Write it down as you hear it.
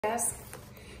Guys,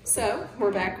 so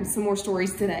we're back with some more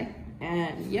stories today,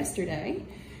 and yesterday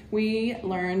we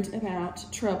learned about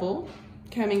trouble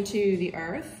coming to the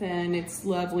earth, and it's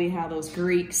lovely how those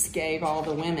Greeks gave all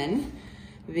the women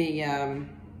the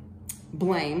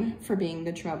blame for being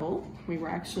the trouble. We were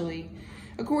actually,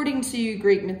 according to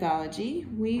Greek mythology,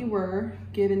 we were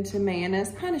given to man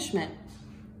as punishment.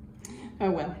 Oh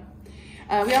well.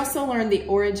 We also learned the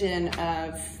origin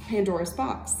of Pandora's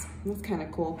box. That's kind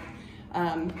of cool.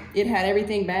 It had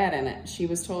everything bad in it. She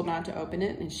was told not to open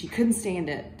it, and she couldn't stand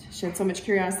it. She had so much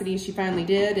curiosity, she finally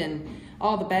did, and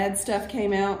all the bad stuff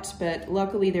came out, but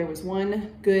luckily there was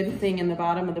one good thing in the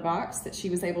bottom of the box that she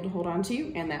was able to hold on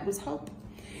to, and that was hope.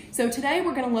 So today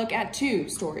we're gonna look at 2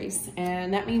 stories,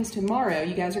 and that means tomorrow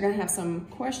you guys are gonna have some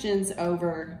questions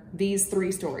over these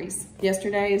 3 stories,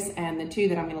 yesterday's and the 2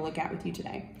 that I'm gonna look at with you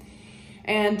today.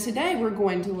 And today we're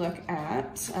going to look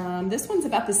at, this one's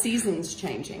about the seasons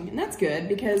changing. And that's good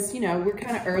because, you know, we're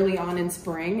kind of early on in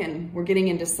spring and we're getting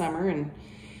into summer, and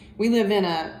we live in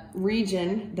a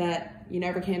region that you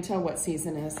never can tell what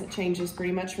season is. It changes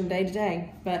pretty much from day to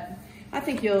day, but I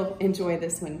think you'll enjoy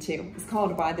this one too. It's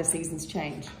called Why the Seasons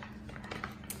Change.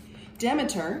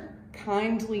 Demeter,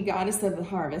 kindly goddess of the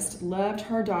harvest, loved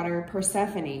her daughter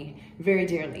Persephone very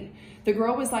dearly. The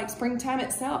girl was like springtime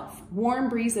itself. Warm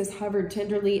breezes hovered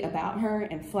tenderly about her,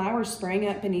 and flowers sprang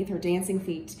up beneath her dancing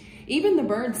feet. Even the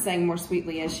birds sang more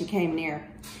sweetly as she came near.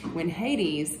 When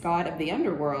Hades, god of the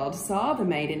underworld, saw the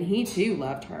maiden, he too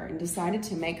loved her and decided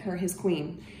to make her his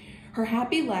queen. Her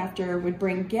happy laughter would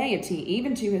bring gaiety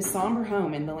even to his somber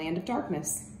home in the land of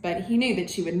darkness, but he knew that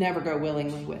she would never go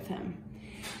willingly with him.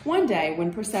 One day,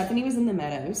 when Persephone was in the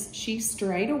meadows, she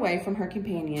strayed away from her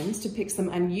companions to pick some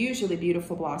unusually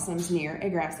beautiful blossoms near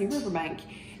a grassy riverbank.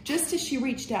 Just as she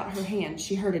reached out her hand,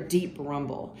 she heard a deep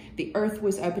rumble. The earth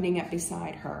was opening up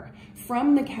beside her.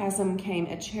 From the chasm came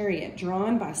a chariot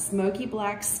drawn by smoky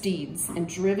black steeds and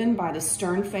driven by the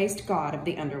stern-faced god of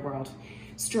the underworld.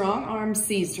 Strong arms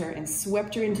seized her and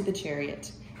swept her into the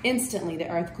chariot. Instantly, the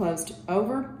earth closed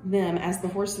over them as the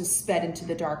horses sped into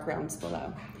the dark realms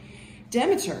below.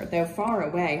 Demeter, though far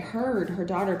away, heard her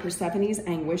daughter Persephone's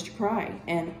anguished cry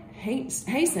and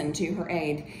hastened to her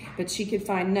aid, but she could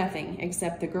find nothing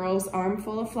except the girl's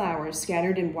armful of flowers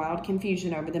scattered in wild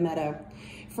confusion over the meadow.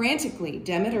 Frantically,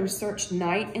 Demeter searched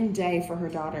night and day for her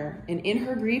daughter, and in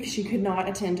her grief she could not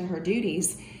attend to her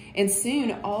duties, and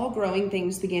soon all growing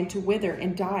things began to wither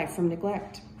and die from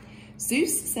neglect.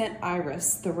 Zeus sent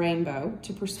Iris, the rainbow,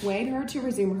 to persuade her to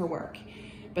resume her work.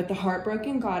 But the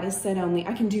heartbroken goddess said only,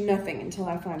 "I can do nothing until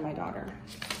I find my daughter."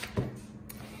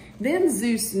 Then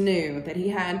Zeus knew that he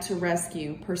had to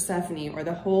rescue Persephone or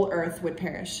the whole earth would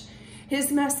perish.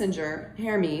 His messenger,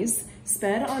 Hermes,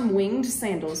 sped on winged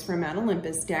sandals from Mount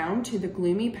Olympus down to the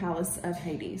gloomy palace of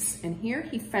Hades. And here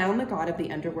he found the god of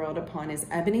the underworld upon his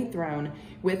ebony throne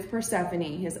with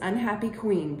Persephone, his unhappy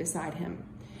queen, beside him.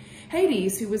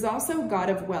 Hades, who was also god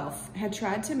of wealth, had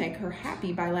tried to make her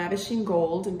happy by lavishing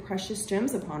gold and precious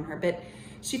gems upon her, but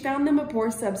she found them a poor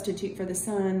substitute for the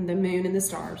sun, the moon, and the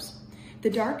stars. The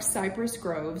dark cypress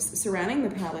groves surrounding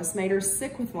the palace made her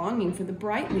sick with longing for the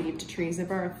bright-leaved trees of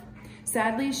earth.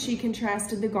 Sadly, she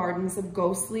contrasted the gardens of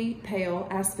ghostly, pale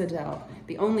asphodel,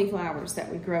 the only flowers that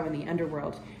would grow in the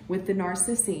underworld, with the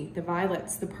narcissi, the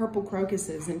violets, the purple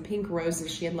crocuses, and pink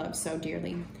roses she had loved so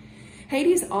dearly.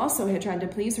 Hades also had tried to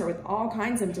please her with all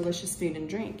kinds of delicious food and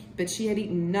drink, but she had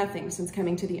eaten nothing since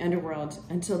coming to the underworld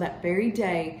until that very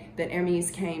day that Hermes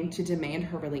came to demand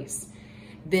her release.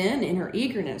 Then, in her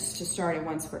eagerness to start at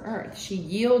once for Earth, she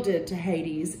yielded to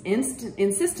Hades'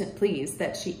 insistent pleas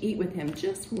that she eat with him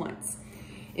just once.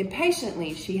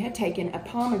 Impatiently, she had taken a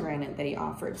pomegranate that he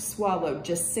offered, swallowed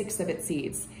just 6 of its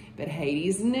seeds, but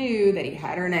Hades knew that he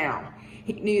had her now.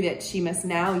 He knew that she must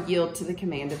now yield to the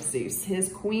command of Zeus.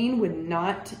 His queen would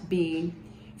not be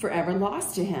forever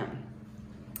lost to him.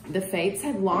 The fates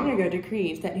had long ago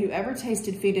decreed that whoever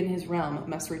tasted food in his realm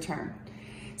must return.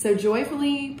 So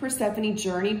joyfully, Persephone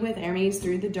journeyed with Hermes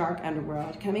through the dark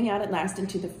underworld, coming out at last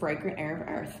into the fragrant air of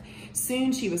earth.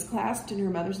 Soon she was clasped in her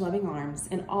mother's loving arms,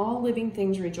 and all living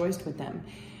things rejoiced with them.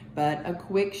 But a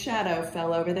quick shadow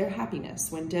fell over their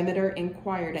happiness when Demeter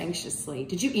inquired anxiously,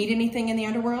 "Did you eat anything in the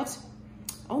underworld?"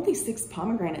 "Only 6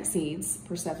 pomegranate seeds,"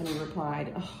 Persephone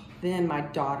replied. "Oh, then, my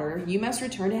daughter, you must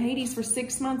return to Hades for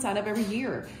 6 months out of every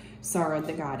year," sorrowed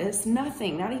the goddess.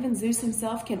 "Nothing, not even Zeus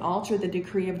himself, can alter the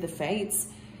decree of the fates."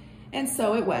 And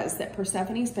so it was that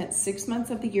Persephone spent 6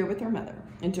 months of the year with her mother.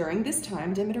 And during this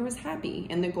time, Demeter was happy,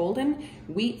 and the golden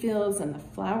wheat fields and the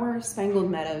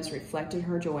flower-spangled meadows reflected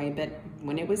her joy. But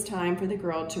when it was time for the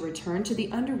girl to return to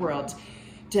the underworld,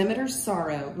 Demeter's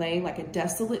sorrow lay like a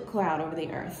desolate cloud over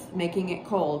the earth, making it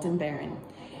cold and barren.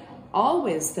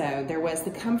 Always, though, there was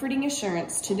the comforting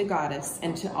assurance to the goddess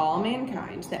and to all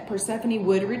mankind that Persephone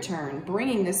would return,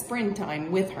 bringing the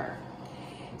springtime with her.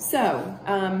 So,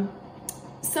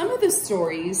 some of the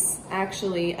stories,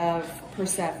 actually, of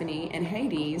Persephone and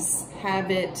Hades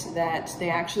have it that they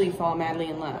actually fall madly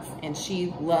in love, and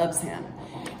she loves him,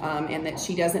 and that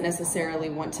she doesn't necessarily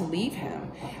want to leave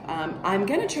him. I'm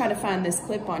going to try to find this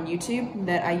clip on YouTube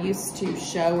that I used to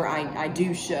show, or I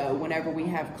do show whenever we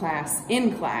have class,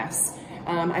 in class.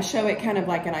 I show it kind of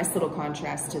like a nice little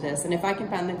contrast to this, and if I can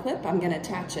find the clip, I'm going to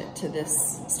attach it to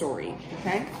this story,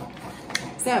 okay?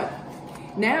 So,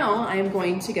 now I'm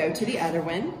going to go to the other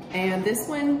one, and this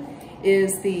one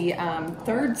is the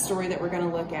third story that we're going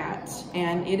to look at,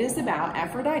 and it is about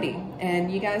Aphrodite. And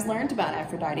you guys learned about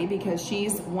Aphrodite because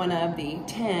she's one of the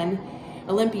 10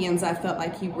 Olympians I felt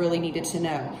like you really needed to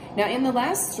know. Now, in the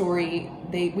last story,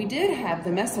 we did have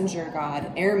the messenger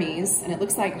god, Hermes, and it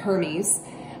looks like Hermes,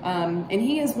 and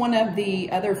he is one of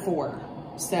the other 4.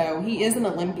 So he is an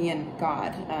Olympian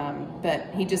god, but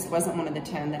he just wasn't one of the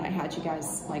 10 that I had you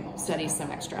guys like study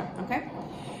some extra, okay?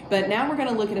 But now we're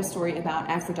gonna look at a story about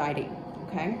Aphrodite,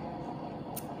 okay?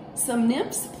 Some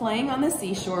nymphs playing on the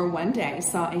seashore one day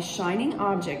saw a shining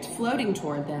object floating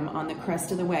toward them on the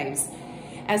crest of the waves.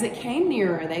 As it came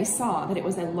nearer, they saw that it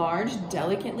was a large,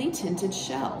 delicately tinted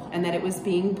shell, and that it was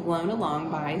being blown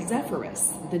along by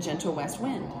Zephyrus, the gentle west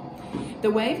wind.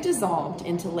 The wave dissolved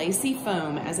into lacy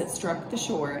foam as it struck the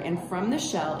shore, and from the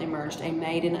shell emerged a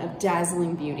maiden of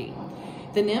dazzling beauty.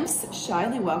 The nymphs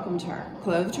shyly welcomed her,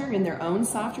 clothed her in their own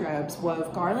soft robes,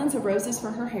 wove garlands of roses for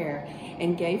her hair,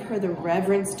 and gave her the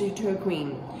reverence due to a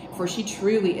queen. For she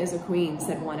truly is a queen,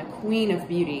 said one, a queen of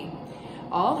beauty.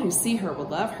 All who see her will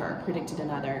love her, predicted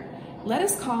another. Let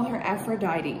us call her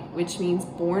Aphrodite, which means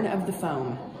born of the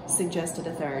foam, suggested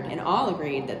a third, and all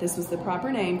agreed that this was the proper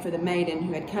name for the maiden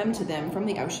who had come to them from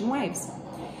the ocean waves.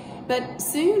 But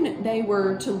soon they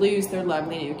were to lose their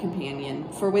lovely new companion,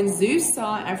 for when Zeus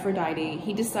saw Aphrodite,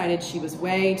 he decided she was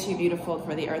way too beautiful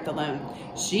for the earth alone.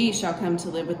 She shall come to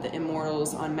live with the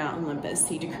immortals on Mount Olympus,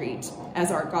 he decreed,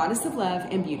 as our goddess of love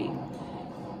and beauty.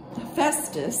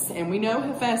 Hephaestus, and we know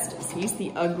Hephaestus, he's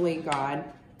the ugly god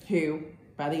who,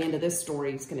 by the end of this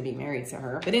story, is going to be married to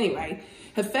her. But anyway,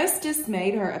 Hephaestus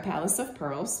made her a palace of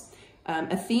pearls.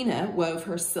 Athena wove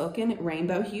her silken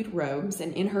rainbow-hued robes,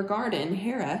 and in her garden,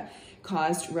 Hera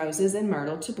caused roses and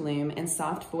myrtle to bloom and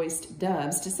soft-voiced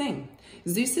doves to sing.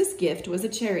 Zeus's gift was a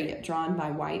chariot drawn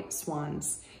by white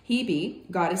swans.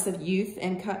 Hebe, goddess of youth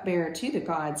and cupbearer to the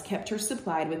gods, kept her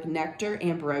supplied with nectar,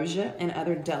 ambrosia, and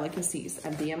other delicacies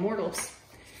of the immortals.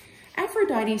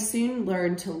 Aphrodite soon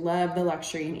learned to love the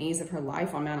luxury and ease of her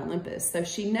life on Mount Olympus, though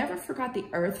she never forgot the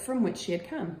earth from which she had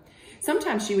come.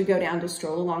 Sometimes she would go down to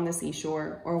stroll along the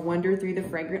seashore or wander through the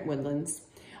fragrant woodlands.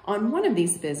 On one of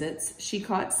these visits, she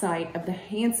caught sight of the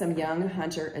handsome young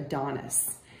hunter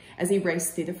Adonis as he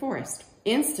raced through the forest.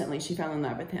 Instantly, she fell in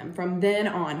love with him. From then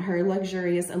on, her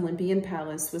luxurious Olympian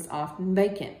palace was often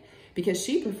vacant because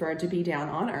she preferred to be down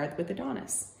on earth with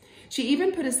Adonis. She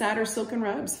even put aside her silken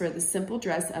robes for the simple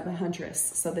dress of a huntress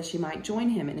so that she might join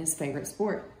him in his favorite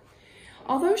sport.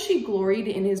 Although she gloried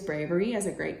in his bravery as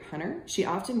a great hunter, she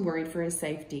often worried for his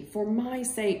safety. For my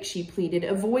sake, she pleaded,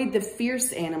 avoid the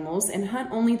fierce animals and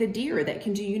hunt only the deer that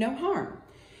can do you no harm.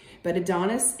 But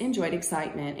Adonis enjoyed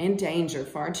excitement and danger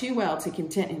far too well to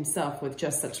content himself with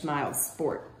just such mild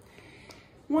sport.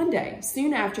 One day,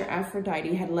 soon after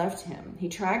Aphrodite had left him, he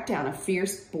tracked down a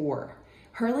fierce boar.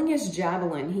 Hurling his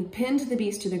javelin, he pinned the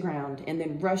beast to the ground and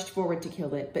then rushed forward to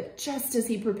kill it. But just as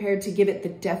he prepared to give it the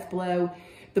death blow,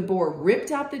 the boar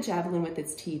ripped out the javelin with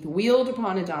its teeth, wheeled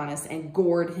upon Adonis, and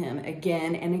gored him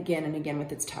again and again and again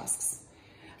with its tusks.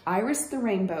 Iris the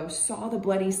rainbow saw the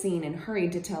bloody scene and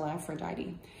hurried to tell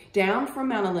Aphrodite. Down from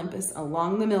Mount Olympus,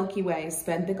 along the Milky Way,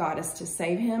 sped the goddess to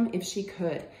save him if she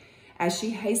could. As she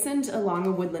hastened along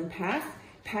a woodland path,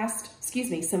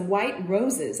 some white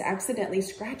roses accidentally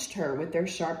scratched her with their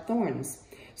sharp thorns.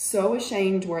 So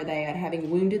ashamed were they at having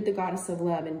wounded the goddess of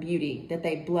love and beauty that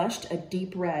they blushed a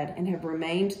deep red and have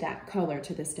remained that color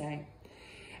to this day.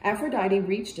 Aphrodite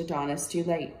reached Adonis too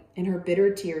late, and her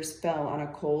bitter tears fell on a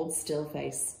cold, still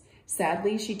face.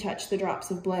 Sadly, she touched the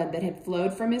drops of blood that had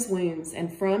flowed from his wounds,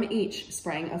 and from each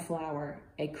sprang a flower,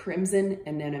 a crimson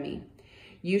anemone.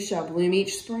 You shall bloom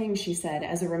each spring, she said,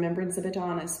 as a remembrance of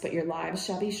Adonis, but your lives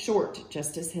shall be short,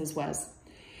 just as his was.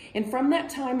 And from that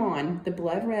time on, the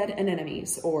blood-red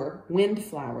anemones, or wind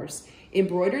flowers,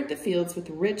 embroidered the fields with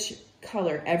rich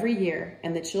color every year,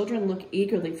 and the children looked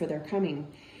eagerly for their coming.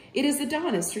 "It is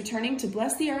Adonis returning to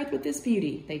bless the earth with his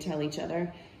beauty," they tell each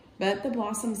other. But the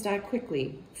blossoms die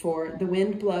quickly, for the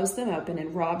wind blows them open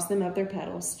and robs them of their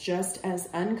petals, just as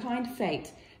unkind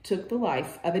fate took the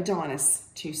life of Adonis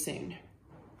too soon.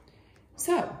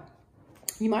 So,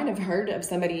 you might have heard of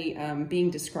somebody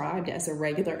being described as a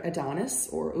regular Adonis,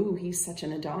 or, ooh, he's such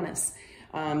an Adonis.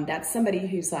 That's somebody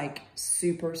who's like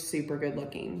super, super good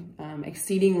looking,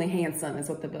 exceedingly handsome is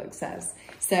what the book says.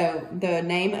 So the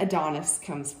name Adonis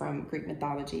comes from Greek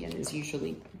mythology and is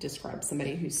usually describes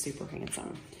somebody who's super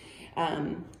handsome.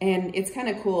 And it's kind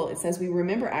of cool. It says, we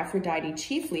remember Aphrodite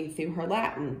chiefly through her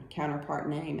Latin counterpart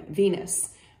name,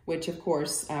 Venus, which of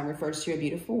course refers to a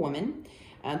beautiful woman.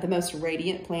 The most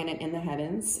radiant planet in the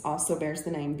heavens also bears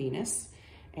the name Venus.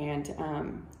 And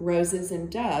roses and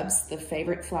doves, the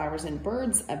favorite flowers and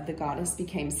birds of the goddess,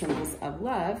 became symbols of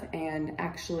love and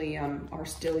actually are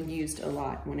still used a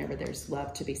lot whenever there's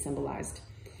love to be symbolized.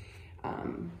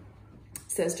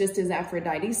 Says, just as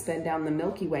Aphrodite sped down the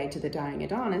Milky Way to the dying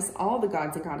Adonis, all the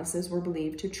gods and goddesses were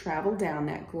believed to travel down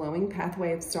that glowing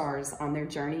pathway of stars on their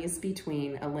journeys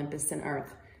between Olympus and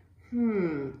Earth.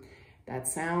 That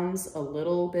sounds a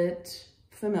little bit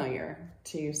familiar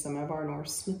to some of our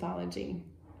Norse mythology.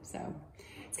 So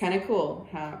it's kind of cool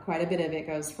how quite a bit of it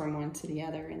goes from one to the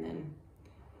other, and then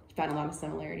you find a lot of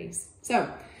similarities. So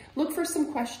look for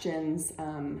some questions